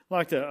I'd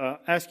like to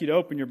ask you to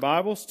open your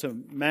Bibles to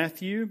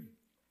Matthew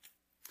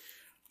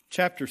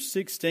chapter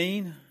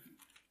 16.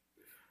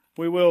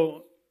 We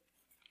will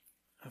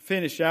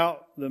finish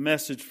out the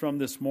message from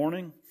this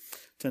morning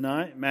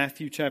tonight,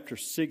 Matthew chapter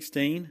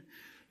 16.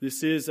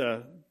 This is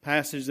a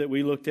passage that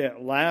we looked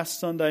at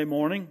last Sunday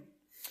morning.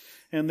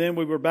 And then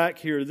we were back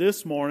here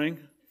this morning,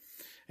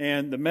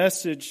 and the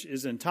message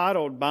is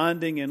entitled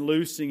Binding and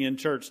Loosing in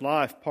Church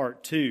Life,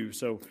 Part 2.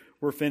 So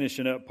we're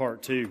finishing up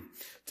Part 2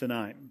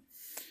 tonight.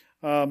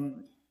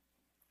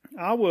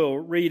 I will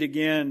read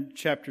again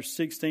chapter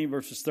 16,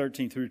 verses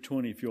 13 through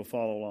 20, if you'll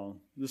follow along.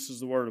 This is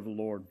the word of the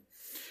Lord.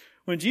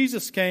 When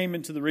Jesus came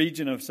into the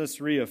region of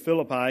Caesarea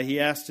Philippi, he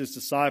asked his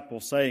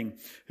disciples, saying,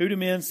 "Who do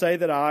men say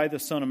that I, the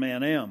Son of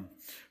Man, am?"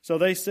 So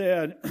they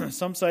said,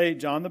 "Some say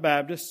John the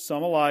Baptist,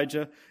 some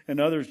Elijah, and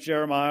others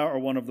Jeremiah or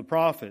one of the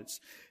prophets."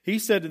 He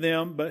said to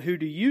them, "But who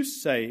do you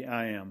say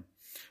I am?"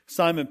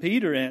 Simon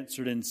Peter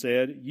answered and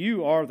said,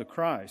 "You are the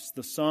Christ,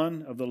 the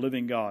Son of the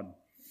living God."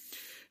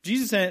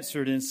 Jesus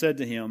answered and said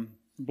to him,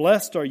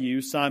 "Blessed are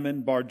you,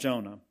 Simon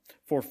Bar-Jonah,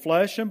 for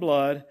flesh and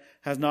blood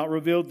has not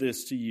revealed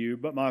this to you,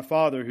 but my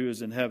Father who is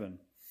in heaven.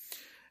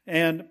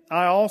 And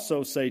I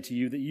also say to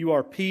you that you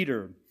are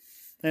Peter,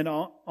 and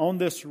on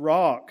this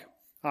rock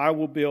I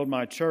will build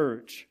my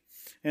church,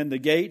 and the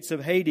gates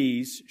of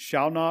Hades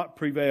shall not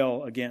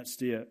prevail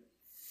against it.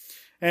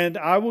 And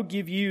I will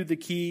give you the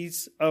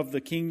keys of the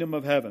kingdom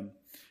of heaven,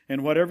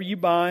 and whatever you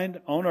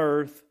bind on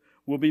earth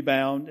will be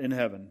bound in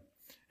heaven,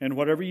 and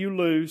whatever you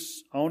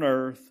loose on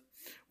earth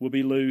will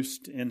be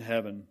loosed in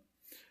heaven."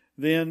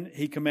 Then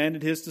he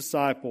commanded his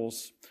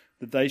disciples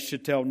that they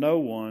should tell no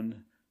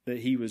one that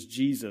he was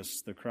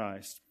Jesus the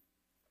Christ.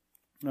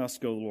 Now let's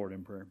go to the Lord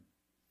in prayer.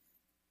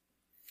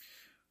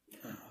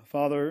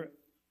 Father,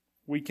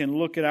 we can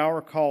look at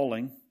our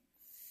calling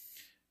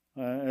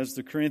as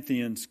the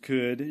Corinthians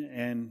could,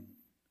 and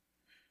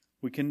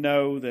we can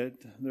know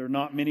that there are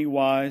not many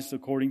wise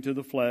according to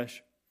the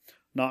flesh,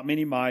 not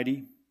many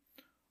mighty,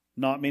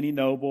 not many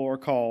noble or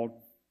called,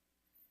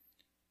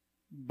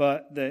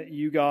 but that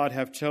you, God,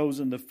 have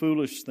chosen the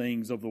foolish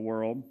things of the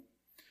world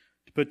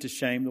to put to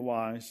shame the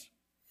wise,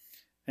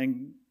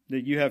 and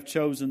that you have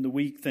chosen the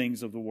weak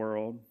things of the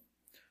world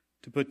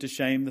to put to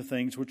shame the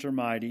things which are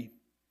mighty,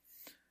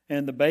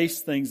 and the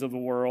base things of the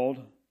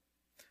world,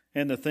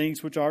 and the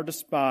things which are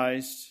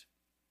despised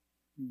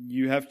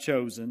you have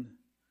chosen,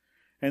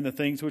 and the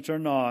things which are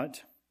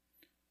not,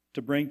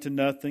 to bring to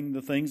nothing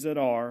the things that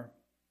are,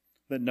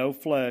 that no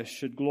flesh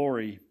should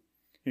glory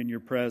in your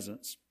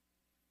presence.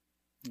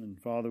 And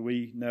Father,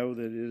 we know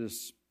that it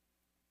is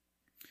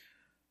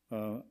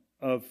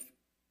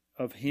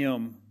of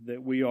Him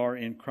that we are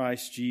in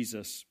Christ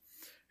Jesus,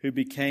 who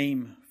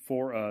became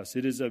for us.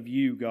 It is of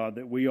you, God,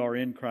 that we are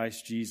in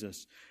Christ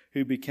Jesus,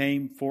 who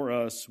became for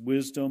us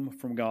wisdom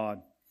from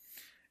God,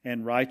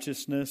 and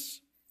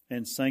righteousness,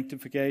 and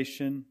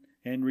sanctification,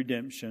 and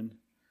redemption,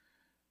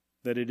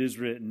 that it is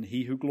written,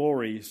 "He who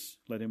glories,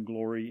 let him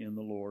glory in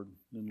the Lord."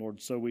 And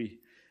Lord, so we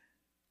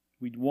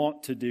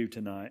want to do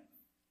tonight,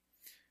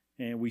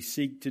 and we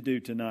seek to do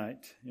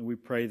tonight, and we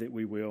pray that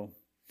we will.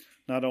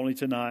 Not only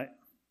tonight,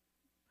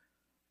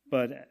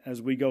 but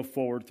as we go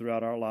forward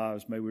throughout our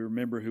lives, may we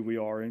remember who we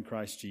are in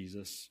Christ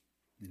Jesus.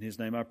 In His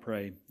name I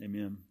pray,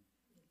 amen.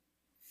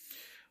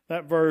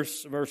 That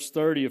verse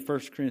 30 of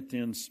 1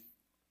 Corinthians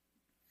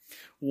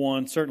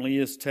 1 certainly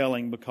is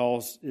telling,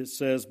 because it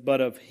says, "But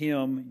of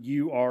Him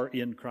you are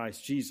in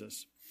Christ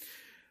Jesus."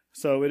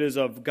 So it is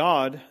of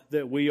God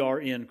that we are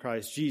in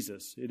Christ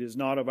Jesus. It is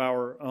not of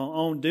our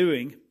own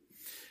doing,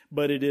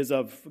 but it is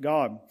of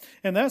God.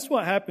 And that's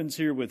what happens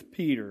here with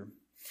Peter.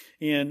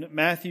 In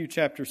Matthew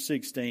chapter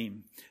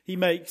 16, he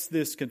makes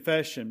this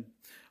confession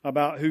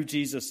about who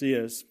Jesus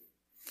is.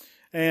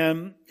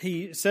 And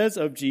he says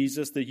of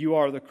Jesus that you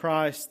are the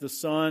Christ, the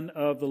Son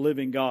of the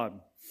living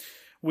God.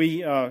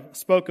 We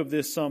spoke of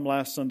this some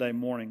last Sunday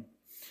morning.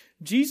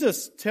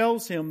 Jesus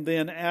tells him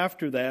then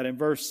after that in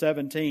verse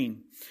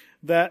 17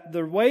 that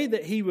the way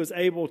that he was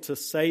able to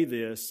say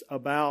this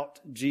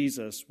about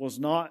Jesus was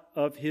not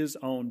of his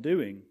own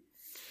doing.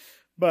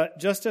 But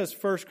just as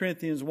 1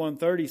 Corinthians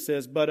 1:30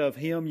 says, "But of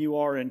Him you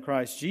are in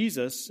Christ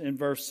Jesus," in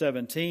verse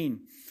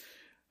 17,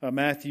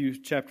 Matthew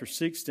chapter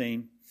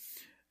 16,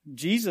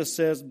 Jesus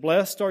says,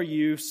 "Blessed are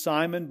you,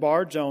 Simon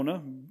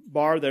Bar-Jonah."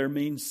 Bar there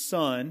means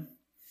son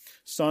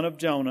of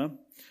Jonah.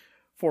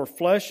 "For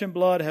flesh and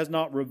blood has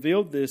not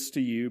revealed this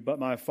to you, but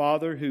my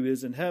Father who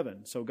is in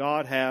heaven." So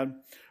God had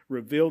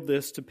revealed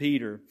this to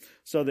Peter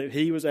so that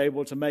he was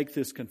able to make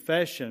this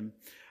confession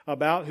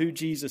about who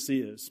Jesus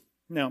is.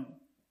 Now,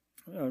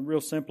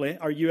 real simply,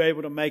 are you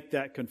able to make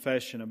that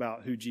confession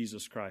about who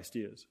Jesus Christ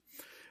is?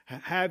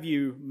 Have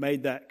you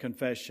made that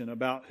confession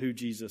about who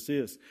Jesus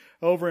is?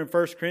 Over in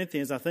 1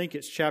 Corinthians, I think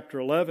it's chapter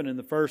 11, in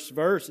the first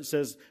verse, it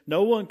says,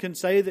 "No one can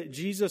say that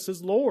Jesus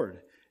is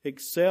Lord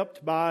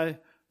except by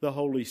the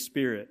Holy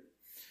Spirit."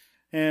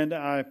 And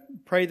I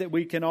pray that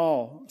we can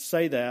all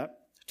say that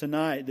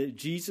tonight, that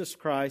Jesus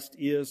Christ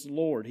is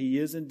Lord. He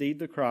is indeed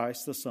the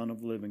Christ, the Son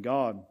of the living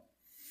God.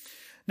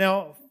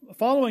 Now,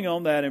 following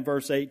on that in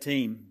verse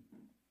 18,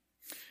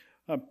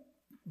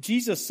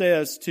 Jesus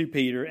says to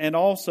Peter, and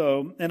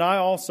I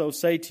also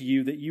say to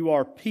you that you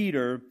are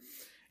Peter,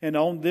 and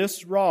on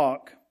this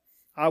rock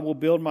I will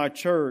build my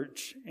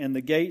church, and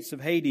the gates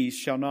of Hades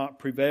shall not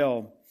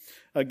prevail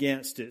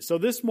against it. So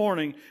this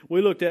morning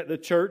we looked at the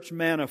church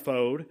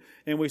manifold,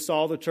 and we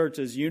saw the church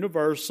as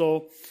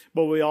universal,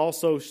 but we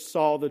also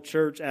saw the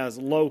church as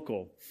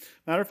local.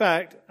 Matter of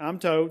fact, I'm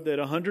told that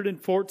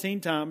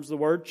 114 times the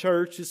word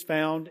church is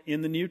found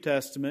in the New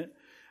Testament.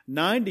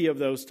 90 of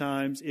those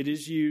times it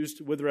is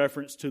used with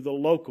reference to the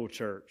local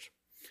church,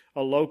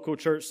 a local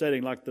church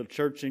setting like the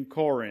church in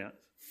Corinth.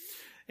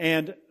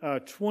 And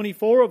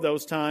 24 of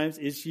those times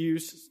is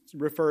used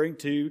referring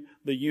to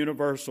the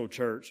universal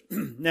church.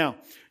 Now,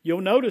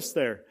 you'll notice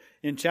there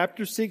in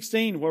chapter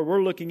 16, where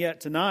we're looking at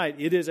tonight,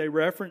 it is a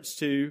reference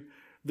to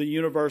the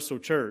universal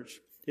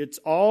church. It's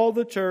all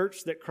the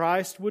church that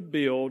Christ would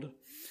build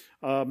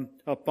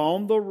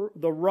upon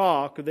the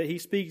rock that he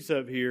speaks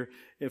of here.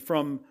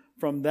 From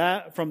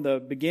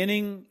the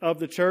beginning of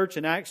the church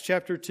in Acts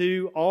chapter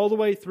 2 all the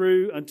way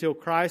through until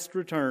Christ's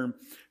return,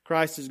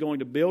 Christ is going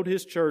to build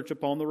his church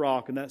upon the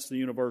rock, and that's the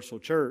universal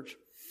church.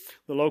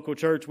 The local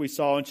church we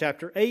saw in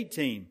chapter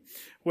 18,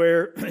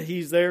 where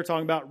he's there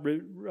talking about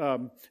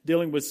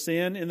dealing with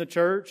sin in the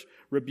church,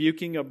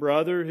 rebuking a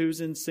brother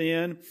who's in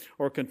sin,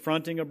 or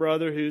confronting a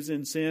brother who's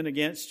in sin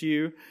against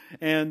you,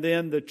 and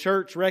then the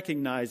church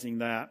recognizing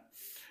that,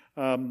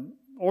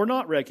 or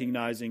not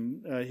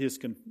recognizing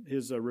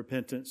his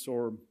repentance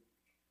or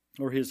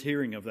his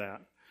hearing of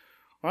that.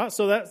 All right,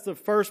 so that's the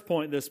first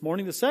point this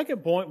morning. The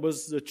second point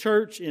was the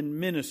church in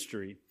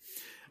ministry.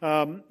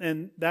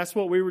 And that's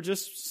what we were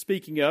just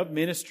speaking of,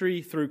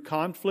 ministry through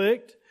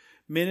conflict,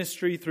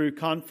 ministry through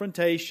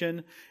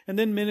confrontation, and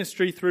then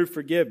ministry through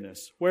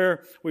forgiveness,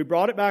 where we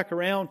brought it back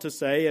around to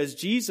say, as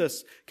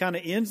Jesus kind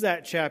of ends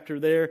that chapter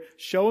there,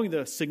 showing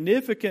the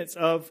significance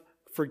of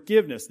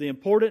forgiveness, the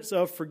importance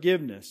of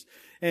forgiveness.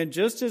 And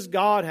just as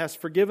God has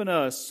forgiven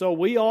us, so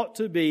we ought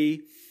to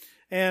be,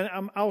 and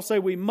I'll say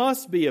we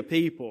must be a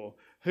people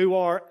who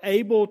are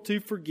able to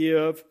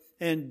forgive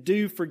and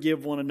do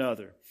forgive one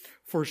another.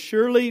 For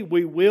surely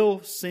we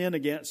will sin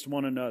against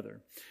one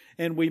another,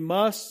 and we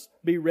must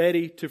be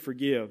ready to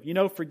forgive. You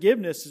know,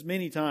 forgiveness is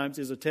many times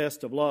is a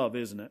test of love,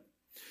 isn't it?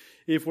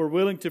 If we're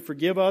willing to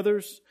forgive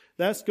others,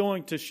 that's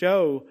going to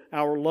show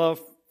our love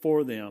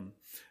for them.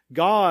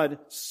 God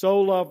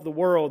so loved the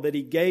world that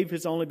He gave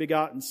His only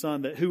begotten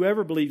Son, that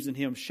whoever believes in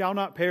Him shall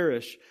not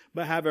perish,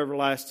 but have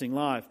everlasting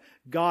life.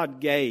 God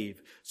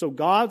gave. So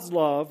God's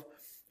love,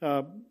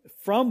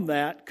 from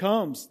that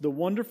comes the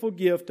wonderful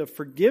gift of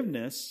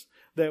forgiveness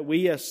that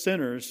we as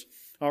sinners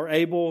are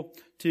able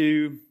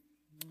to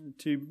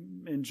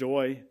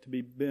enjoy, to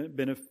be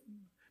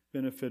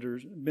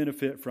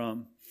benefit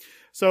from.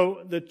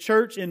 So the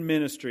church in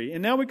ministry.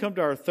 And now we come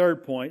to our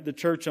third point, the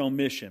church on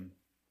mission.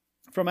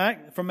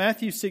 From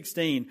Matthew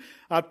 16,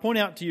 I'd point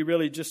out to you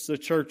really just the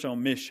church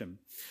on mission.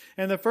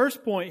 And the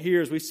first point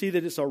here is we see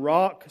that it's a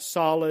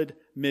rock-solid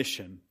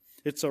mission.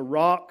 It's a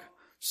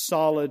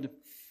rock-solid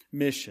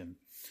mission.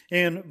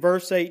 In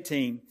verse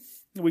 18,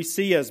 we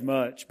see as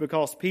much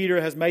because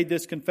Peter has made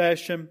this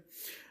confession.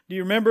 Do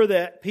you remember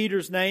that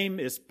Peter's name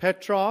is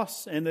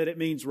Petros and that it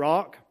means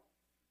rock?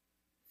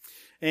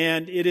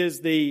 And it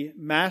is the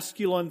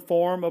masculine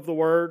form of the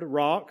word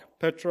rock,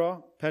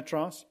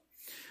 Petros.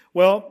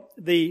 Well,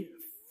 the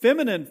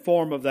feminine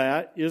form of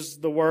that is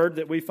the word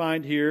that we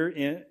find here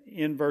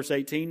in verse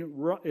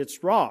 18.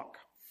 It's rock.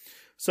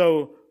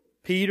 So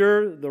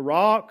Peter, the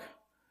rock,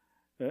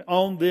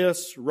 on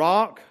this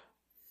rock,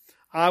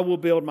 I will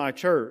build my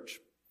church.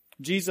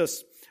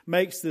 Jesus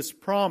makes this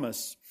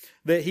promise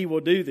that He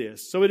will do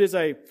this. So it is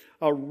a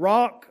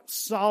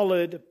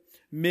rock-solid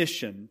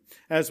mission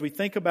as we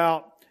think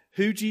about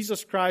who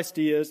Jesus Christ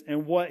is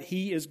and what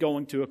He is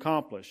going to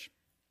accomplish.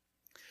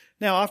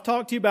 Now, I've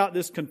talked to you about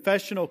this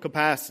confessional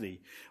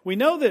capacity. We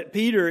know that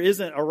Peter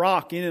isn't a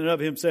rock in and of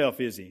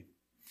himself, is he?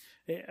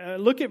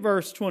 Look at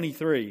verse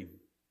 23.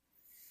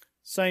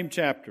 Same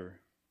chapter.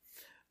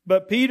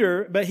 But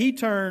he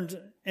turned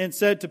and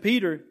said to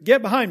Peter,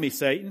 "Get behind me,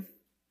 Satan.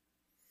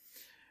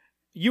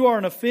 You are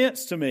an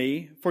offense to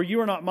me, for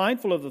you are not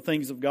mindful of the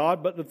things of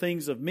God, but the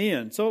things of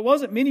men." So it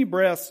wasn't many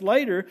breaths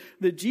later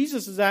that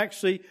Jesus is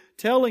actually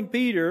telling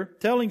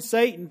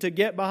Satan to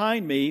get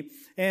behind me,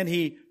 and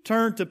He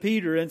turned to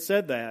Peter and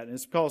said that. And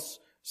it's because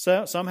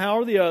somehow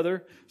or the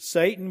other,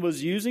 Satan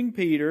was using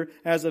Peter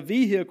as a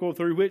vehicle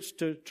through which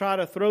to try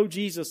to throw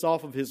Jesus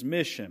off of His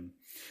mission.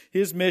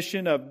 His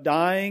mission of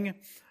dying,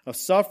 of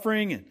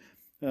suffering,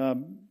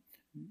 and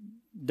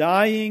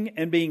dying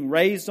and being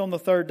raised on the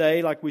third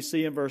day, like we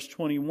see in verse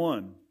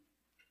 21.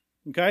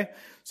 Okay?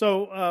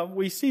 So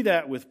we see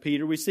that with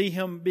Peter. We see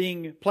him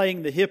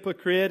playing the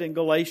hypocrite in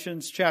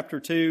Galatians chapter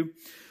 2.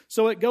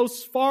 So it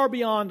goes far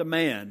beyond a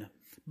man.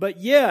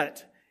 But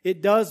yet,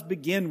 it does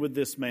begin with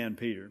this man,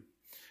 Peter.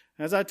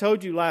 As I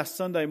told you last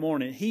Sunday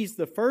morning, he's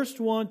the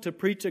first one to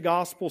preach a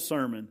gospel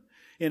sermon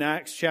in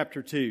Acts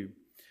chapter 2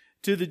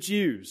 to the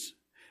Jews.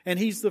 And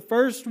he's the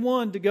first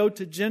one to go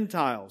to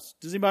Gentiles.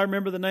 Does anybody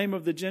remember the name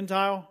of the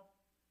Gentile?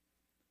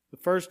 The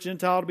first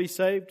Gentile to be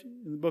saved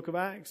in the book of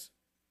Acts?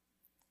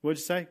 What'd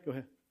you say? Go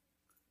ahead.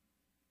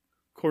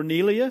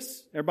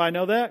 Cornelius. Everybody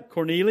know that?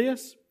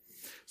 Cornelius.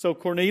 So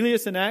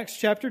Cornelius in Acts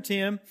chapter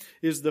 10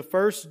 is the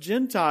first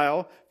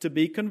Gentile to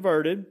be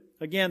converted.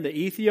 Again, the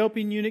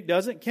Ethiopian eunuch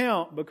doesn't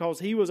count because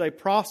he was a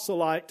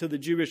proselyte to the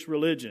Jewish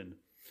religion.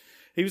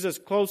 He was as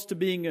close to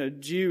being a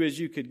Jew as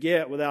you could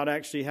get without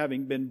actually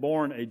having been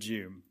born a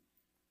Jew.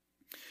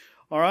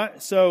 All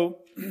right, so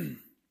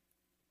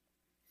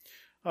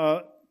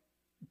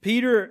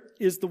Peter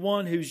is the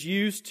one who's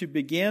used to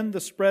begin the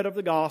spread of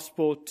the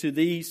gospel to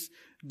these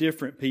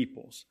different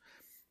peoples.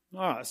 All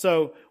right,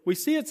 so we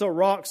see it's a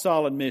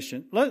rock-solid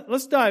mission.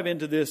 Let's dive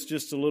into this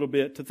just a little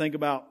bit to think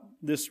about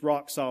this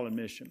rock-solid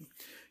mission.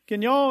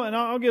 Can y'all, and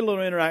I'll get a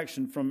little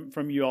interaction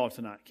from you all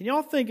tonight. Can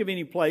y'all think of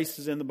any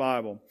places in the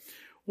Bible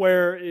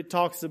where it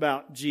talks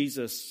about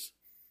Jesus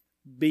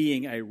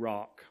being a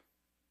rock?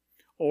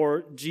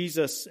 Or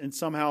Jesus and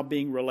somehow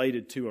being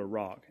related to a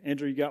rock?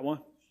 Andrew, you got one?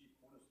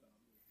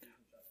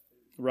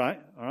 Right.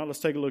 All right, let's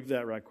take a look at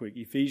that right quick.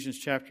 Ephesians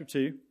chapter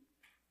 2.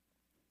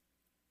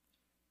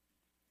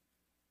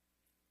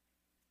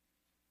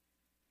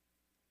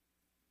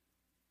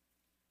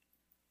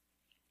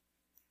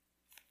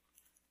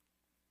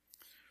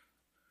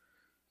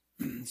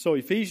 So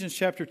Ephesians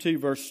chapter 2,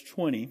 verse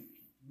 20.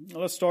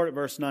 Let's start at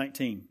verse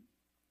 19.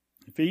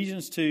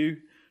 Ephesians 2,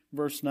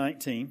 verse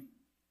 19.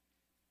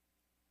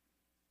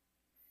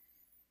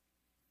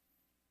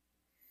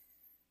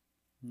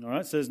 All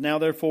right, it says, "Now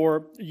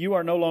therefore you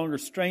are no longer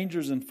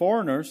strangers and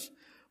foreigners,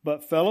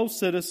 but fellow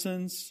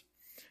citizens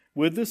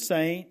with the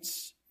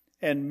saints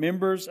and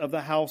members of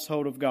the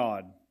household of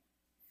God,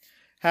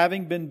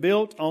 having been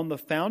built on the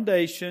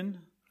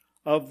foundation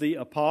of the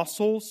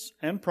apostles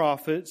and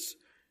prophets,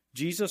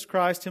 Jesus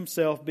Christ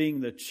himself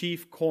being the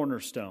chief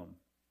cornerstone."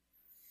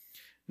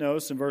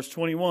 Notice in verse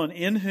 21,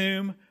 "In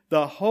whom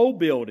the whole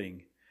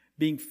building,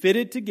 being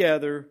fitted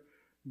together,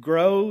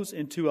 grows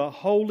into a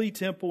holy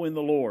temple in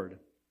the Lord,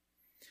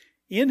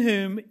 in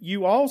whom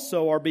you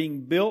also are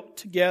being built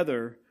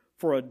together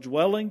for a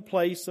dwelling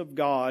place of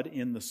God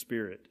in the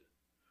Spirit."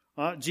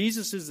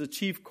 Jesus is the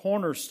chief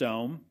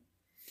cornerstone.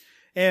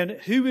 And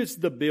who is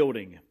the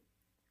building?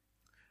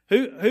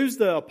 Who's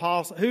the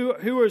apostle?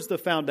 Who is the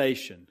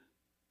foundation?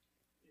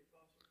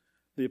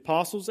 The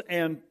apostles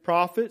and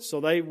prophets. So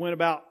they went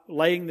about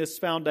laying this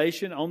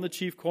foundation on the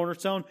chief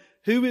cornerstone.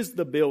 Who is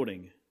the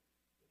building?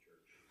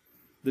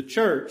 The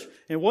church.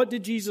 And what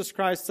did Jesus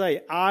Christ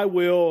say? I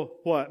will,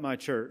 what, my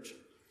church?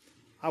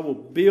 I will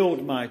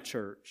build my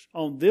church.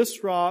 On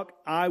this rock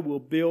I will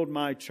build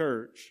my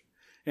church,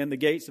 and the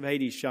gates of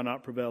Hades shall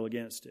not prevail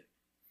against it.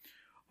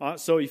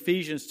 So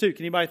Ephesians 2.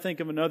 Can anybody think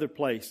of another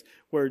place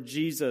where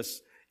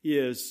Jesus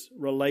is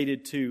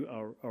related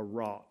to a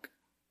rock?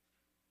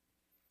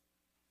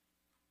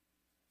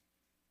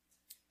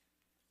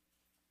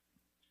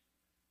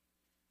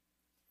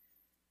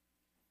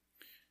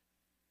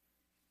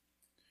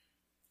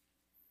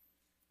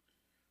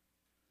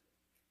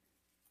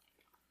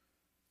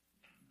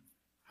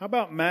 How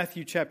about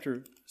Matthew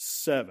chapter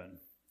 7?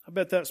 I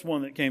bet that's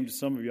one that came to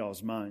some of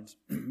y'all's minds.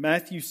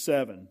 Matthew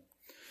 7,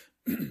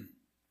 in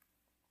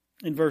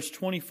verse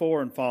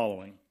 24 and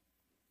following.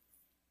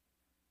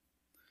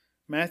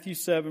 Matthew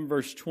 7,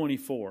 verse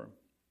 24.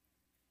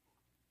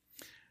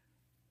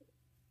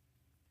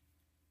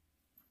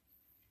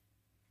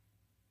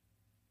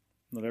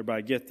 Let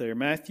everybody get there.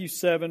 Matthew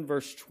 7,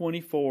 verse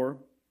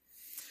 24.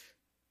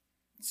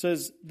 It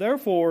says,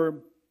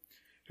 "Therefore,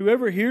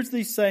 whoever hears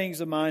these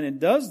sayings of mine and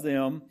does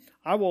them,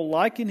 I will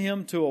liken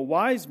him to a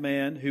wise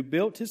man who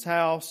built his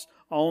house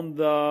on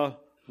the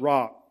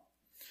rock.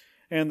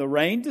 And the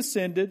rain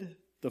descended,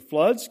 the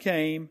floods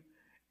came,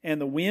 and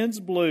the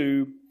winds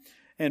blew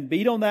and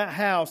beat on that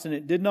house, and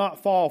it did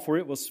not fall, for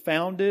it was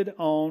founded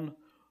on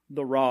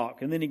the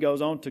rock." And then he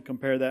goes on to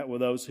compare that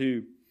with those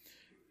who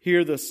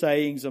hear the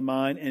sayings of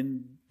mine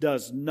and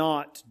does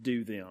not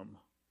do them.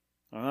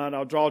 All right,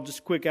 I'll draw just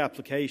a quick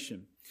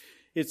application.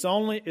 It's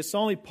only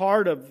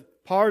part of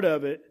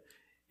it.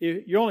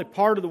 You're only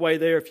part of the way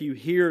there if you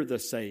hear the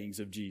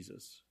sayings of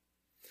Jesus.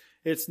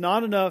 It's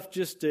not enough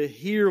just to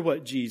hear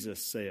what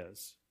Jesus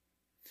says.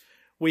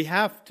 We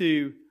have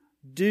to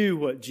do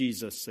what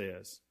Jesus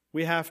says.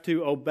 We have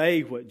to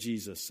obey what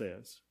Jesus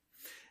says.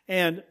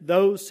 And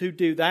those who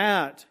do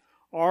that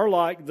are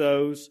like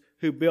those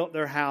who built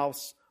their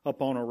house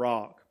upon a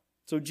rock.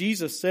 So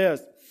Jesus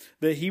says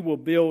that He will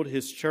build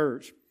His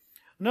church.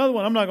 Another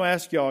one, I'm not going to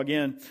ask y'all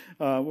again.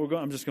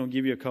 I'm just going to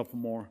give you a couple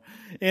more.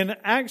 In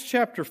Acts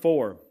chapter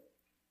 4,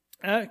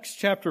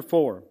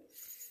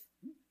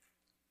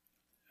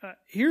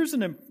 here's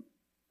an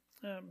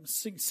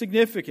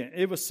significant.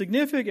 It was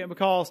significant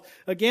because,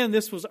 again,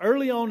 this was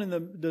early on in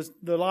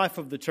the life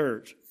of the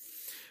church.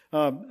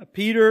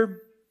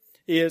 Peter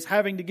is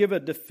having to give a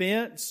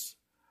defense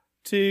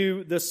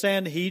to the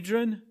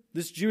Sanhedrin,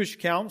 this Jewish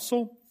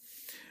council,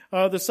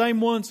 the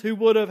same ones who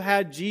would have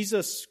had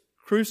Jesus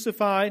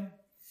crucified.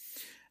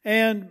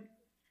 And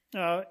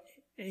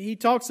he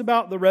talks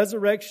about the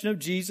resurrection of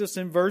Jesus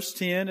in verse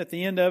 10. At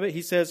the end of it,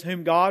 he says,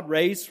 whom God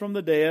raised from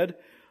the dead.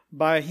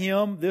 By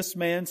him, this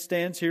man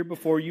stands here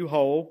before you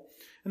whole.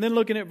 And then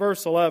looking at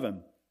verse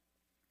 11.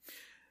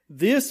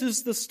 This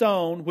is the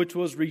stone which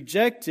was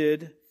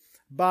rejected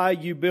by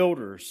you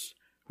builders,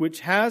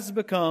 which has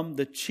become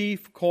the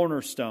chief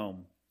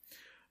cornerstone.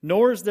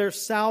 Nor is there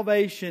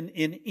salvation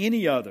in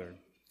any other.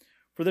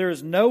 For there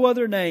is no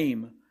other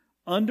name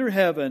under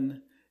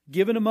heaven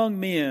given among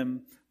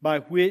men by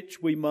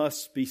which we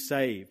must be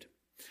saved.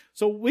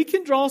 So we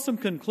can draw some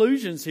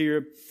conclusions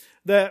here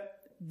that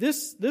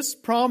this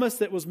promise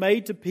that was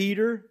made to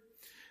Peter,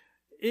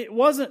 it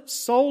wasn't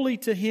solely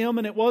to him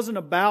and it wasn't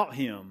about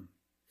him.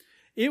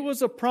 It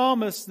was a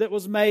promise that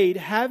was made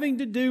having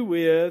to do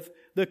with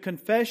the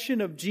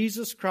confession of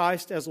Jesus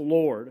Christ as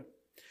Lord.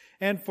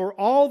 And for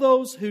all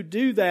those who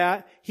do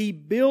that, He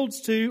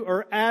builds to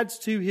or adds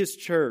to His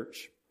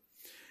church.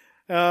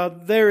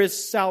 There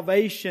is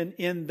salvation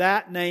in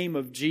that name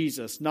of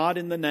Jesus, not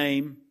in the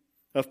name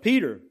of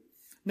Peter.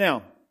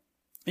 Now,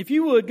 if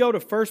you would go to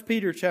 1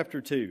 Peter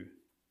chapter 2.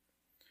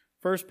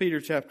 1 Peter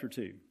chapter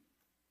 2.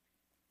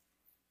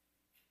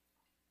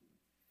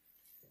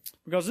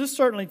 Because this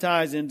certainly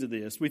ties into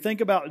this. We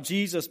think about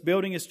Jesus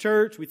building His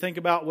church. We think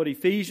about what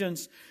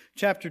Ephesians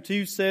chapter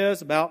 2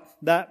 says about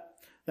that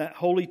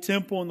holy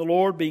temple and the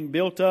Lord being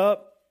built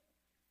up.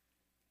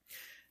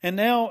 And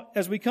now,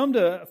 as we come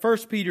to 1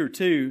 Peter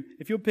 2,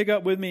 if you'll pick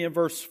up with me in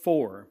verse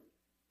 4.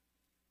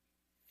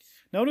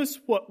 Notice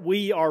what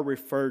we are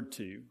referred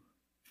to,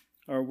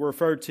 or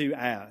referred to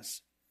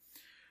as.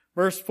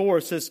 Verse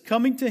 4 says,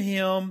 coming to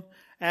Him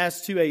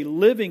as to a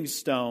living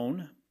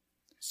stone.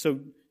 So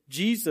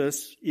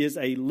Jesus is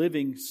a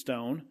living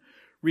stone,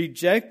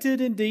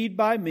 rejected indeed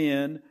by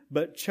men,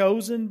 but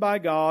chosen by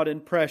God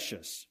and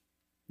precious.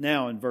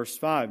 Now in verse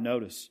 5,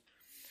 notice,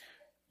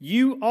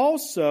 you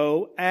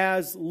also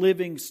as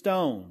living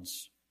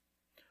stones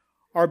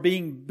are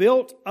being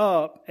built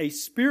up a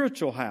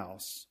spiritual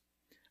house,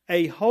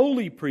 a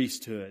holy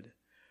priesthood,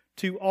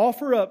 to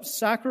offer up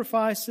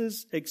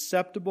sacrifices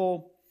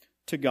acceptable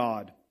to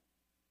God.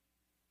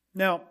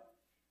 Now,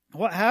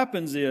 what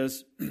happens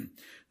is,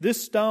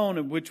 this stone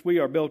of which we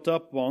are built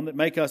up on, that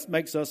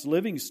makes us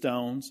living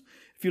stones,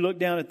 if you look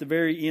down at the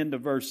very end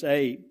of verse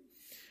 8,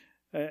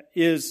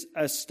 is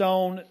a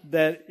stone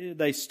that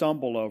they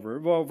stumble over.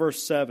 Well,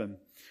 verse 7.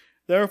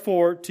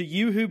 Therefore, to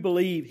you who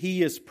believe,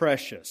 He is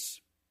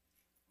precious.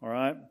 All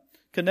right?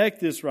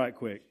 Connect this right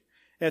quick.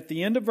 At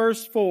the end of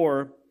verse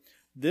 4,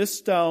 this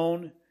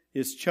stone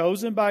is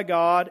chosen by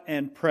God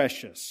and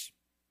precious.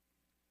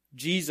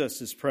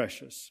 Jesus is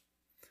precious.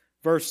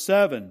 Verse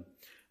 7.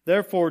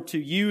 Therefore, to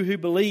you who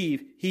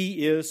believe,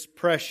 He is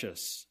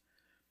precious.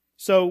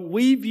 So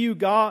we view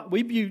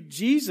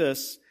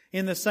Jesus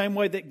in the same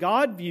way that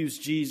God views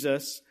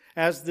Jesus,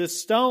 as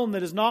this stone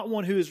that is not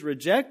one who is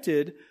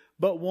rejected,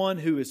 but one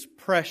who is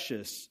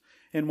precious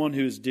and one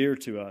who is dear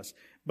to us.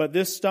 But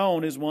this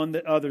stone is one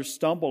that others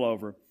stumble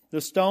over. The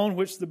stone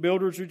which the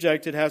builders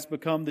rejected has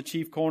become the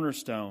chief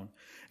cornerstone,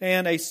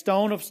 and a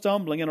stone of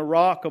stumbling and a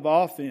rock of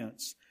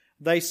offense.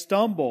 They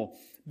stumble,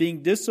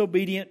 being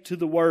disobedient to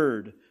the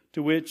word,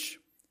 to which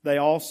they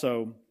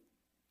also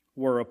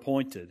were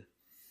appointed.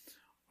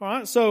 All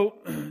right, so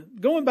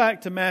going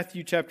back to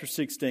Matthew chapter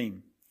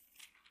 16.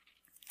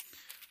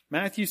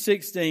 Matthew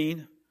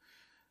 16,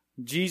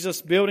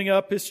 Jesus building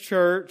up His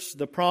church.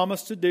 The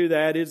promise to do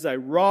that is a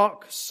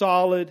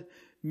rock-solid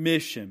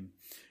mission.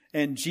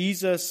 And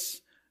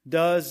Jesus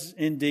does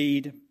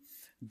indeed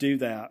do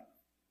that.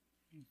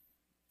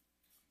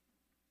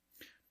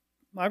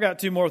 I've got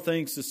two more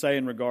things to say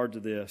in regard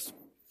to this.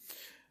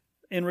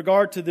 In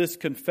regard to this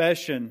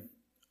confession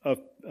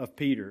of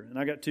Peter, and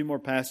I got two more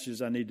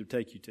passages I need to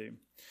take you to.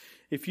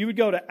 If you would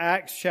go to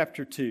Acts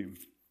chapter 2.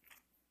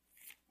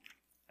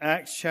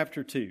 Acts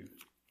chapter 2.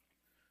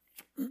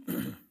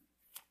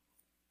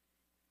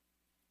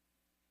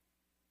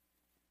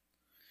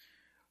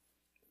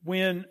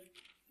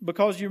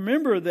 Because you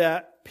remember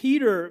that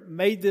Peter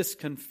made this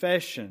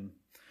confession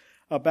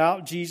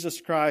about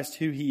Jesus Christ,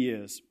 who He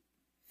is.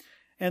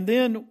 And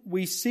then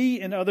we see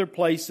in other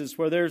places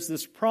where there's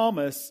this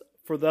promise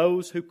for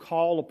those who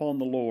call upon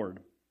the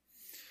Lord.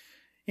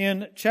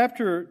 In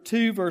chapter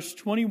 2, verse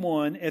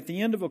 21, at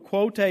the end of a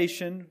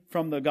quotation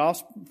from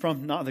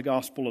not the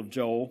Gospel of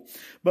Joel,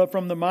 but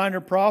from the minor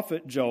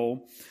prophet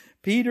Joel,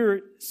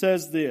 Peter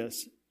says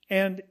this,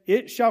 and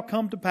it shall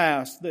come to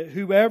pass that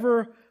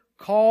whoever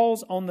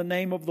calls on the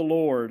name of the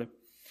Lord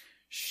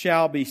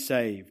shall be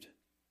saved.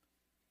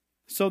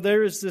 So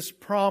there is this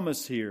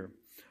promise here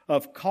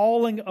of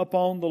calling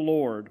upon the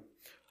Lord,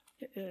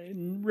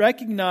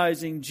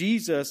 recognizing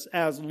Jesus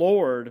as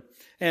Lord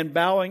and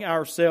bowing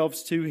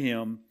ourselves to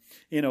Him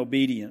in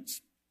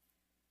obedience.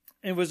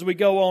 And as we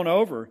go on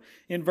over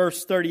in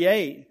verse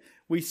 38,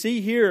 we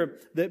see here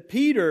that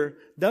Peter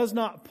does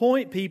not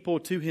point people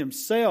to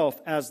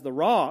himself as the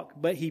rock,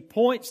 but he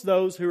points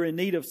those who are in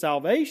need of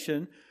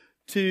salvation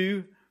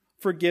to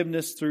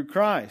forgiveness through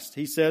Christ.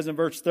 He says in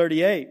verse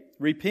 38,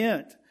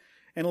 repent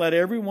and let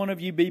every one of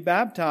you be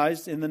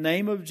baptized in the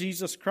name of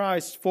Jesus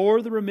Christ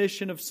for the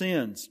remission of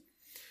sins,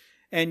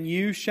 and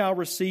you shall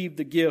receive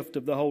the gift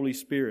of the Holy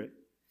Spirit.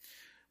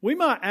 We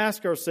might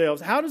ask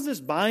ourselves, how does this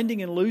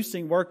binding and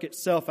loosing work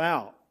itself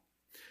out?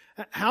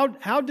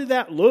 How did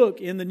that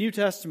look in the New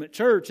Testament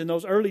church in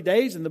those early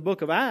days in the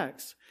book of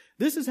Acts?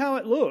 This is how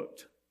it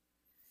looked.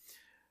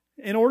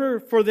 In order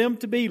for them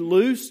to be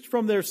loosed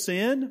from their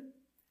sin,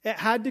 it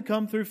had to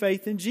come through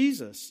faith in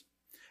Jesus.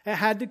 It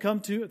had to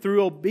come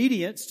through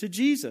obedience to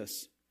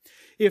Jesus.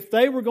 If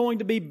they were going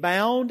to be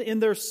bound in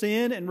their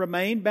sin and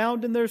remain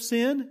bound in their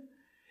sin,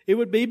 it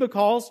would be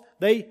because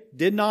they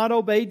did not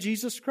obey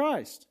Jesus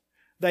Christ.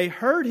 They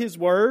heard His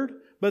word,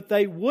 but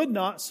they would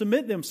not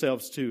submit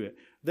themselves to it.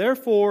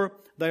 Therefore,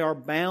 they are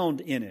bound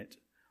in it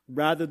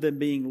rather than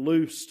being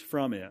loosed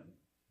from it.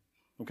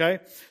 Okay?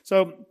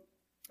 So,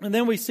 and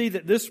then we see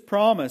that this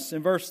promise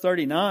in verse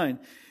 39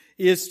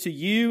 is to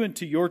you and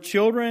to your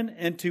children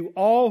and to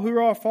all who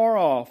are far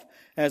off,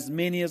 as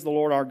many as the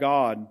Lord our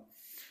God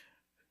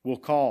will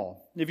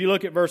call. If you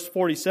look at verse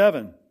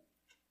 47,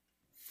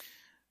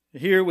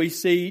 here we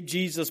see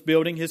Jesus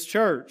building His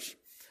church,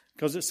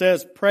 because it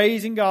says,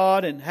 praising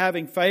God and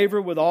having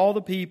favor with all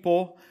the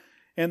people,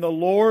 and the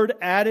Lord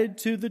added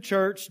to the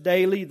church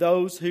daily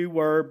those who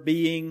were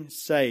being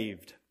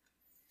saved.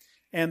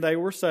 And they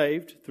were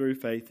saved through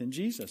faith in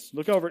Jesus.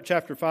 Look over at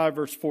chapter 5,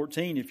 verse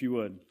 14, if you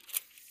would,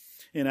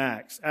 in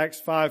Acts.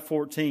 Acts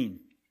 5:14.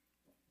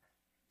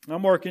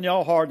 I'm working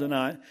y'all hard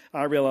tonight.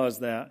 I realize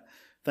that.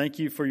 Thank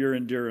you for your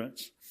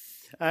endurance.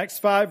 Acts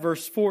 5,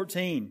 verse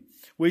 14.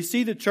 We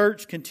see the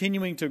church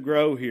continuing to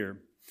grow here.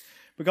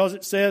 Because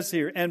it says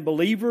here, and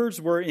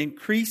believers were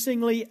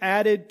increasingly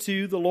added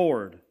to the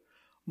Lord,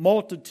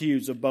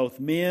 multitudes of both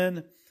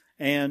men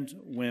and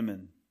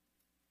women.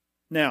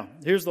 Now,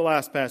 here's the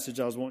last passage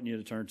I was wanting you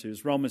to turn to.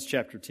 It's Romans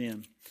chapter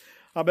 10.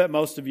 I bet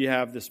most of you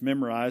have this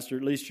memorized, or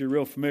at least you're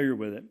real familiar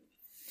with it.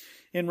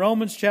 In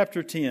Romans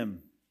chapter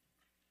 10,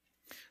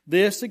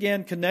 this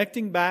again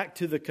connecting back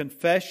to the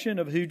confession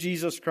of who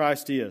Jesus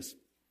Christ is.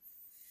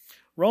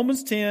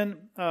 Romans 10,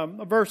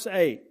 verse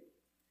 8.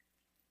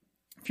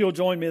 If you'll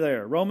join me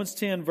there. Romans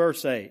 10,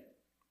 verse 8.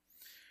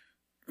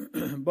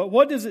 But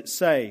what does it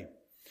say?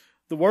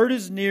 The word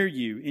is near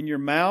you, in your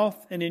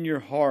mouth and in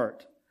your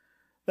heart.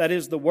 That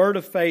is the word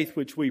of faith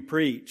which we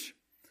preach.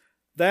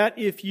 That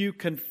if you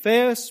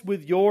confess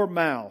with your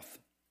mouth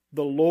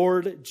the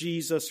Lord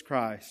Jesus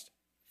Christ,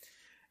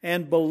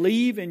 and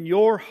believe in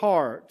your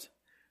heart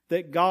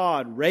that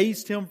God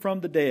raised Him from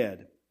the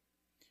dead,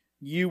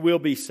 you will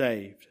be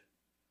saved.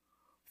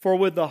 For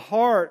with the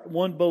heart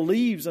one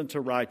believes unto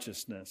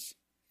righteousness,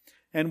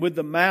 and with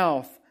the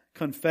mouth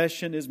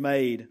confession is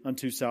made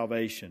unto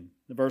salvation.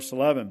 Verse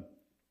 11.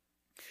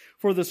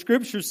 For the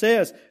Scripture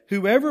says,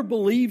 whoever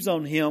believes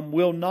on Him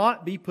will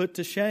not be put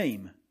to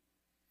shame.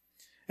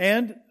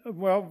 And,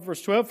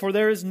 verse 12, for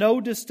there is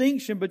no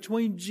distinction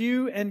between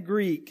Jew and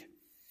Greek.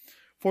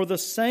 For the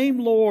same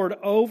Lord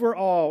over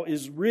all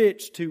is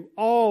rich to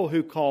all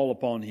who call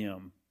upon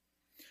Him.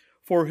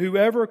 For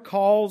whoever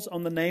calls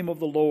on the name of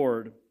the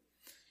Lord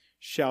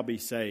shall be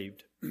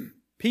saved.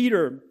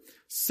 Peter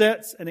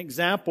sets an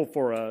example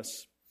for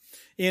us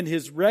in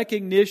his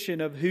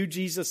recognition of who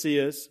Jesus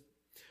is.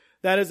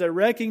 That is a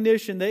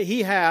recognition that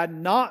he had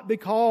not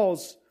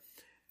because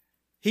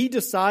he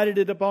decided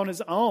it upon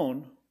his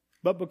own,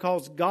 but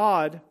because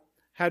God,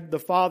 the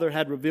Father,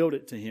 had revealed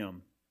it to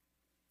him.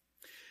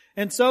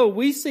 And so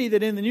we see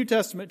that in the New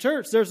Testament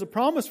church, there's a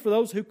promise for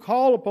those who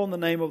call upon the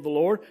name of the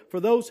Lord, for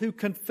those who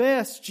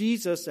confess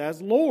Jesus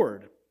as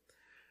Lord.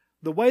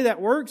 The way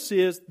that works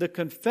is the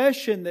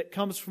confession that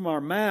comes from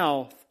our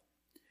mouth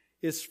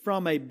is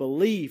from a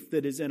belief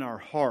that is in our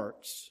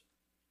hearts.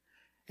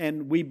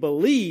 And we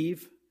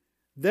believe,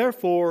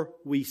 therefore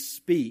we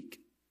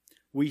speak.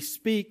 We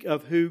speak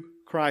of who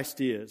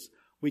Christ is.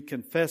 We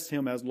confess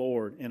Him as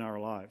Lord in our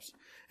lives.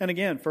 And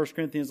again, 1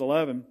 Corinthians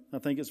 11, I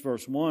think it's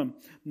verse 1,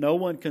 no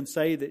one can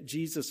say that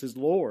Jesus is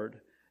Lord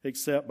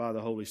except by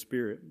the Holy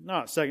Spirit.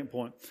 Second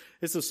point,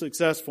 it's a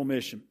successful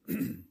mission.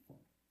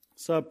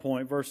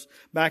 Subpoint,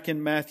 back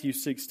in Matthew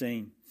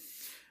 16.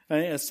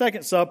 A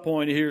second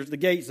subpoint here is the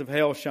gates of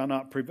Hades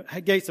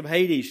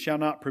shall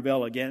not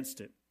prevail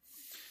against it.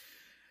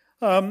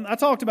 I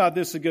talked about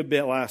this a good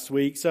bit last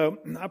week, so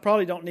I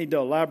probably don't need to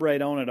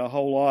elaborate on it a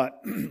whole lot.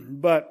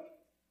 But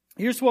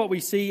here's what we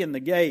see in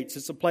the gates.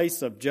 It's a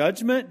place of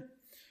judgment.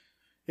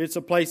 It's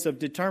a place of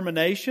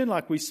determination,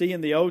 like we see in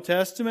the Old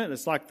Testament.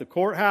 It's like the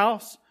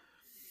courthouse,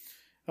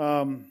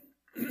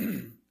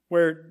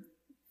 where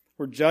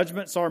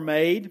judgments are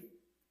made.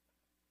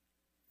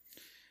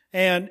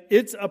 And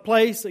it's a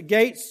place, the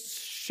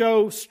gates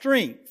show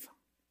strength.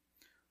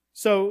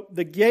 So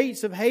the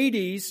gates of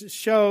Hades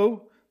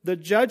show the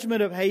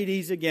judgment of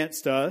Hades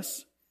against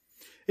us.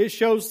 It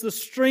shows the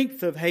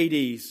strength of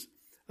Hades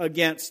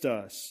against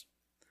us.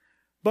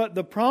 But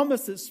the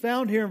promise that's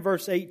found here in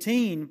verse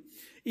 18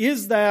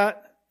 is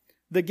that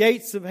the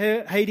gates of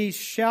Hades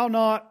shall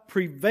not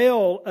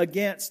prevail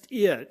against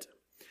it.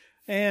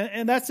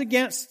 And that's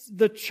against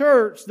the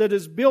church that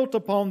is built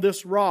upon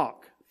this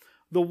rock.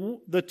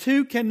 The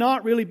two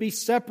cannot really be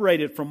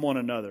separated from one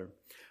another.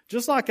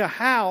 Just like a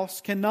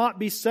house cannot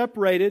be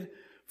separated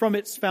from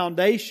its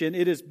foundation,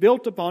 it is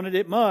built upon it,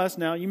 it must.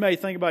 Now you may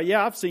think about,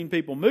 I've seen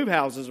people move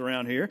houses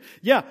around here.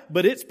 Yeah,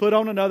 but it's put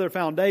on another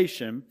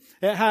foundation.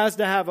 It has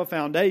to have a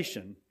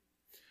foundation.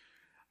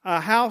 A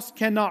house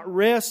cannot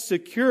rest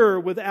secure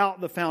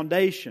without the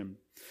foundation.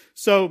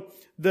 So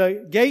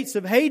the gates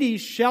of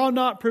Hades shall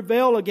not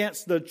prevail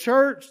against the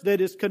church that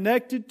is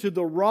connected to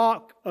the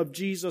rock of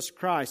Jesus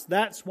Christ.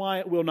 That's why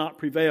it will not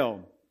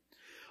prevail.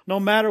 No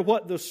matter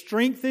what the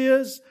strength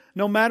is,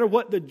 no matter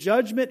what the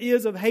judgment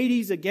is of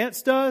Hades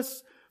against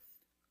us,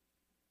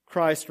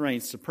 Christ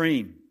reigns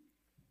supreme.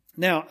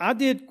 Now, I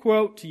did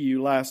quote to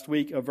you last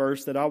week a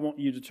verse that I want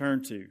you to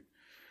turn to.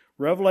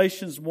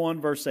 Revelations 1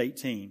 verse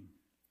 18.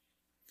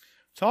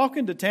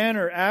 Talking to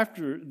Tanner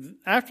after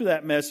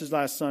that message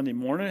last Sunday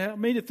morning, it helped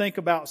me to think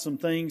about some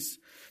things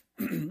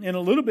in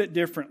a little bit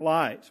different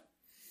light.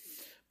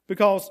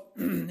 Because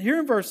here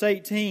in verse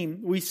 18,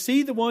 we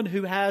see the one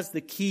who has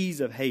the keys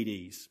of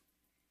Hades.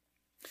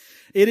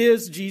 It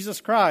is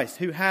Jesus Christ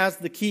who has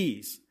the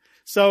keys.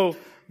 So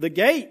the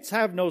gates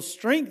have no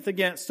strength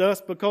against us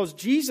because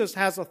Jesus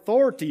has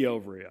authority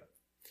over it.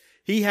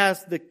 He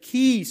has the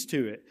keys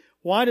to it.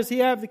 Why does He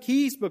have the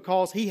keys?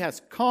 Because He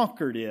has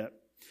conquered it.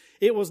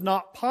 It was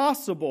not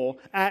possible,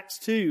 Acts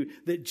 2,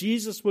 that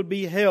Jesus would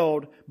be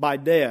held by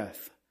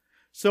death.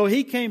 So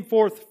He came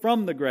forth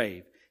from the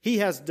grave. He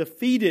has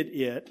defeated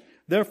it.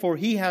 Therefore,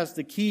 He has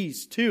the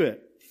keys to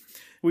it.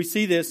 We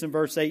see this in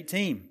verse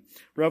 18.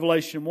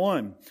 Revelation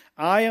 1.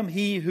 I am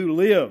He who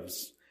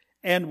lives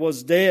and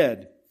was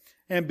dead.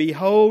 And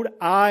behold,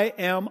 I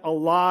am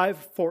alive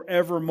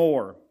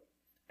forevermore.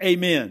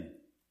 Amen.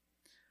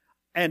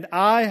 And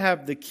I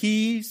have the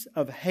keys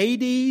of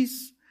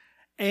Hades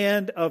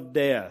and of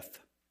death.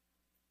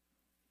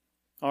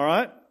 All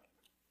right?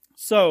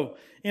 So,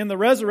 in the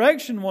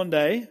resurrection one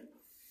day,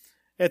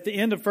 at the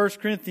end of 1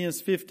 Corinthians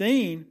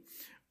 15,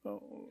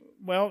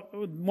 well,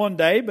 one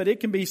day, but it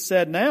can be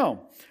said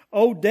now,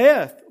 O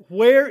death,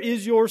 where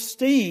is your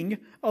sting?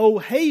 O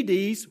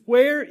Hades,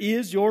 where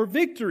is your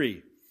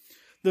victory?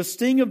 The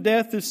sting of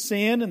death is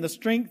sin, and the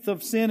strength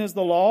of sin is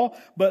the law.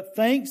 But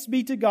thanks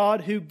be to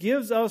God who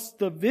gives us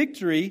the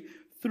victory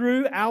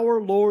through our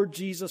Lord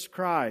Jesus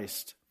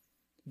Christ.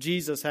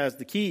 Jesus has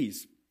the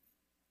keys.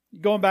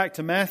 Going back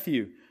to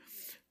Matthew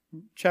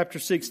chapter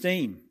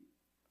 16.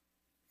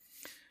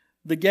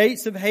 The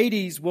gates of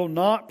Hades will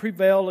not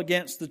prevail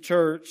against the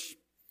church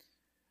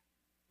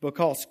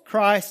because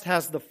Christ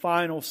has the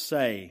final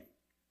say.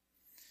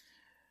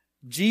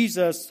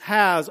 Jesus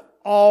has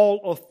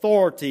all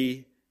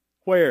authority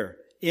where?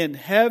 In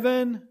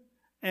heaven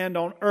and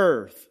on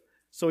earth.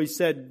 So He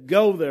said,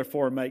 go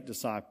therefore and make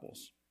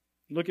disciples.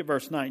 Look at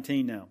verse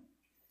 19 now,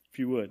 if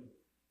you would.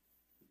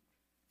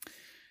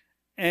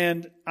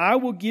 And I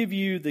will give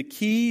you the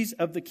keys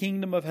of the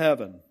kingdom of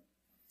heaven.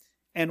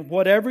 And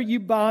whatever you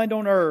bind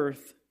on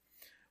earth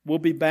will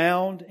be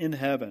bound in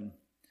heaven.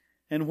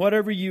 And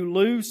whatever you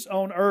loose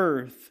on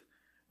earth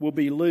will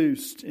be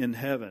loosed in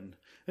heaven.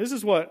 This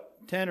is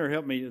what Tanner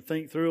helped me to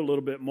think through a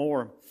little bit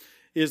more.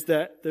 Is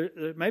that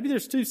maybe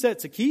there's two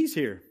sets of keys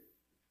here.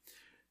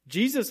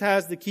 Jesus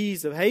has the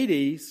keys of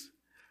Hades.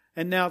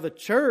 And now the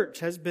church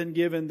has been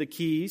given the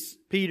keys.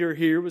 Peter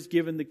here was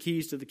given the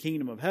keys to the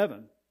kingdom of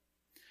heaven.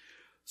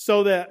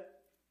 So that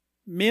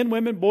men,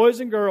 women, boys,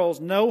 and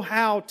girls know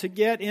how to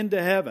get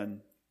into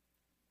heaven.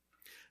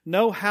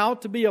 Know how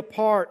to be a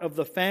part of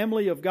the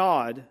family of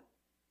God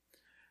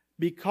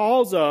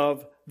because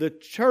of the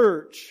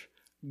church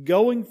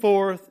going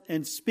forth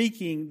and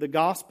speaking the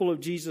gospel of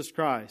Jesus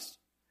Christ.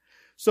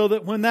 So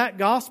that when that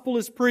gospel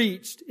is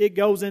preached, it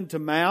goes into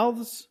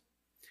mouths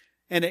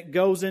and it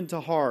goes into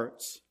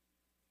hearts.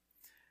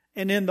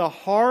 And in the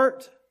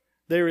heart,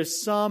 there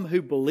is some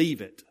who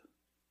believe it.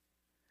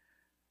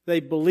 They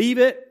believe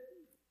it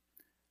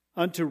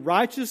unto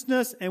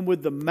righteousness, and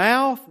with the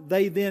mouth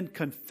they then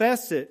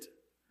confess it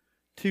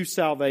to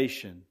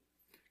salvation,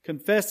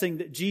 confessing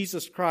that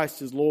Jesus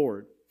Christ is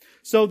Lord.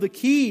 So the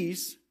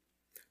keys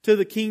to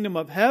the kingdom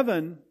of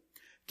heaven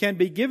can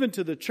be given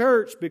to the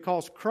church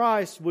because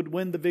Christ would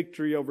win the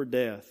victory over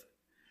death.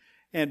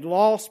 And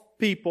lost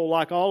people,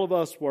 like all of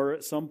us were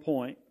at some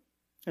point,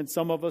 and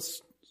some of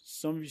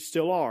you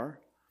still are,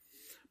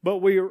 but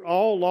we are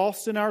all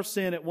lost in our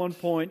sin at one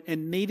point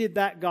and needed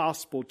that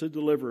gospel to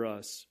deliver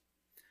us.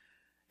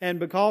 And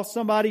because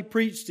somebody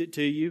preached it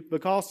to you,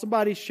 because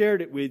somebody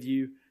shared it with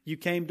you, you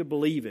came to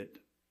believe it.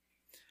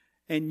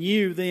 And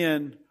you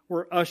then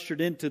were ushered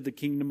into the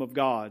kingdom of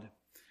God.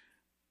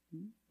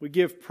 We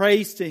give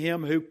praise to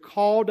Him who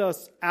called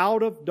us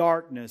out of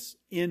darkness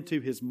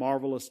into His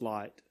marvelous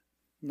light.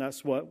 And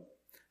that's what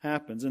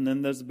happens. And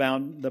then there's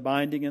the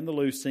binding and the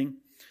loosing,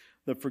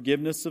 the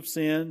forgiveness of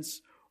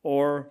sins,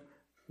 or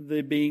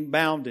the being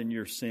bound in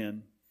your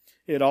sin.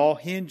 It all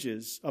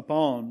hinges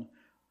upon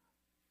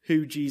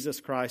who Jesus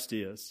Christ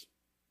is.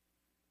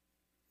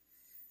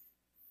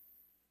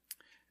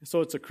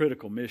 So it's a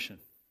critical mission.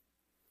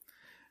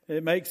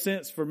 It makes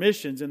sense for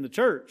missions in the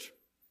church.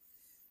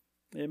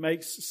 It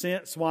makes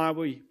sense why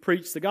we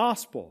preach the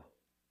gospel.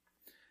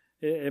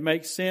 It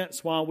makes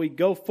sense why we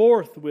go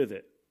forth with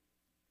it.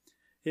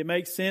 It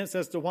makes sense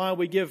as to why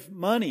we give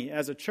money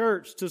as a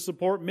church to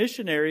support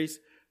missionaries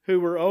who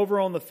were over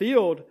on the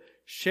field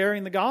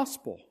sharing the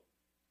gospel.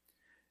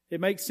 It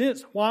makes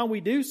sense why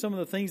we do some of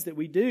the things that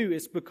we do.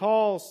 It's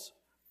because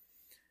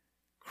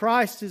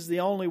Christ is the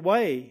only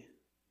way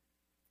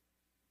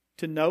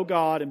to know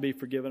God and be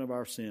forgiven of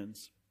our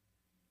sins.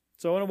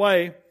 So in a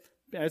way,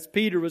 as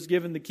Peter was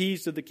given the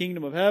keys to the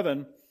kingdom of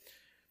heaven,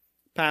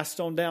 passed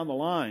on down the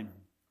line,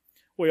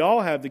 we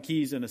all have the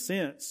keys in a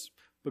sense,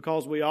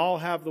 because we all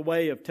have the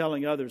way of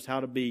telling others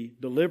how to be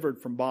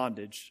delivered from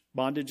bondage.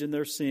 Bondage in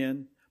their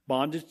sin,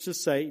 bondage to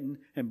Satan,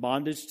 and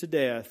bondage to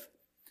death,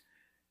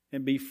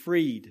 and be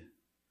freed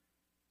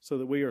so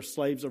that we are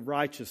slaves of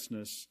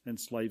righteousness and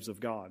slaves of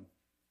God.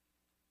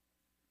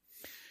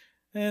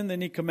 And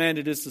then He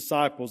commanded His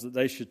disciples that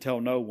they should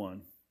tell no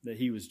one that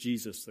He was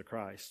Jesus the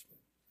Christ.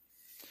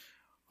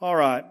 All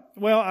right.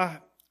 Well,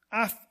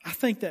 I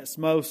think that's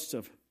most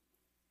of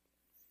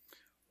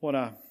what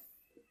I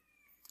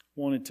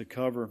wanted to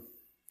cover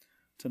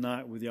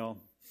tonight with y'all.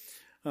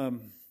 Does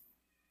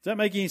that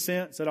make any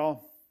sense at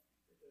all?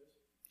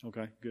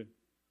 Okay, good.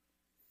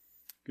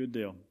 Good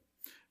deal.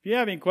 If you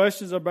have any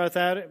questions about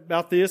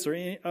this or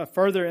any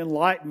further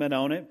enlightenment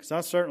on it, because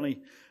I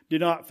certainly do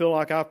not feel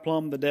like I've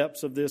plumbed the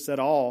depths of this at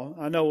all.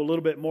 I know a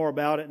little bit more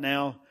about it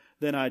now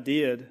than I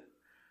did,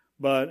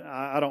 but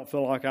I don't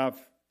feel like I've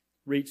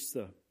reached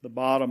the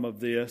bottom of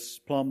this,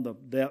 plumbed the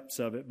depths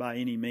of it by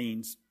any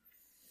means.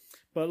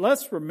 But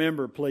let's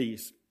remember,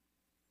 please,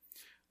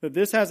 that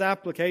this has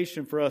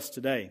application for us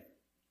today.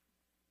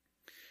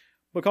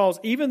 Because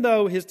even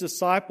though His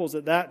disciples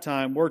at that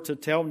time were to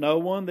tell no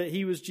one that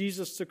He was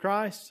Jesus the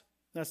Christ,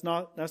 that's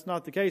not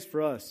the case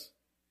for us.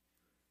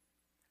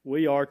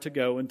 We are to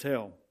go and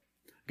tell.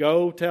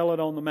 Go tell it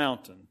on the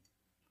mountain.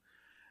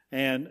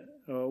 And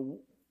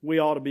we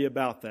ought to be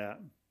about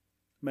that.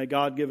 May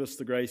God give us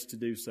the grace to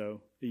do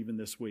so even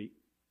this week.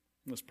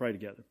 Let's pray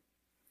together.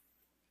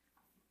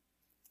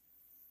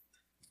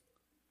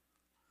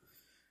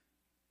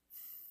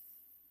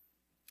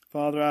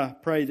 Father, I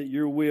pray that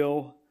Your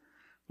will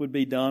would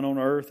be done on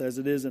earth as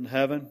it is in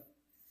heaven.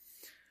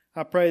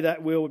 I pray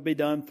that will would be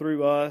done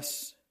through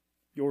us,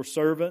 Your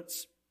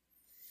servants.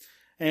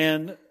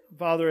 And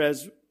Father,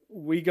 as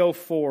we go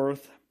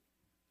forth,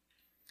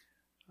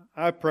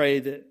 I pray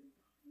that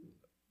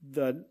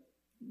the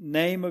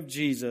name of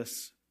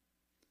Jesus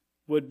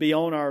would be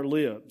on our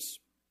lips.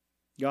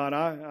 God,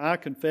 I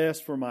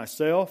confess for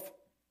myself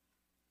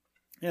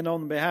and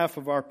on behalf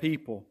of our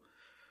people,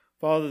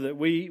 Father, that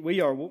we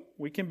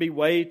can be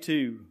way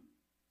too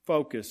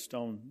focused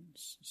on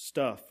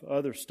stuff,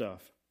 other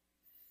stuff.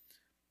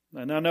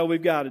 And I know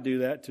we've got to do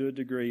that to a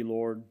degree,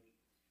 Lord.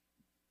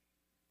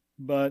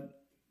 But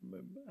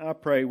I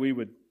pray we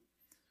would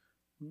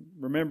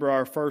remember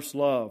our first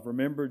love,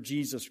 remember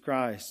Jesus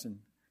Christ, and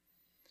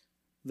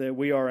that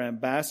we are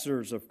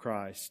ambassadors of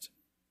Christ,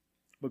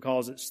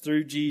 because it's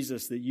through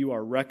Jesus that You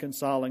are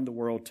reconciling the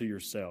world to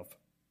Yourself.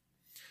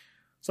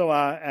 So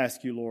I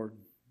ask You, Lord,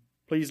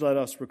 please let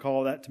us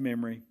recall that to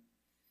memory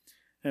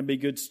and be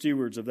good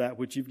stewards of that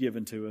which You've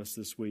given to us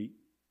this week.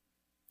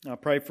 I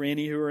pray for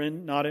any who are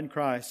not in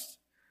Christ.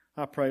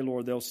 I pray,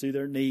 Lord, they'll see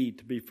their need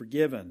to be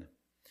forgiven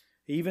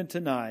even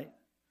tonight,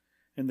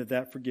 and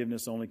that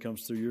forgiveness only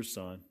comes through Your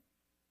Son.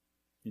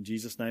 In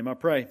Jesus' name I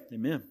pray.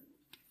 Amen.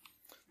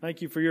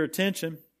 Thank you for your attention.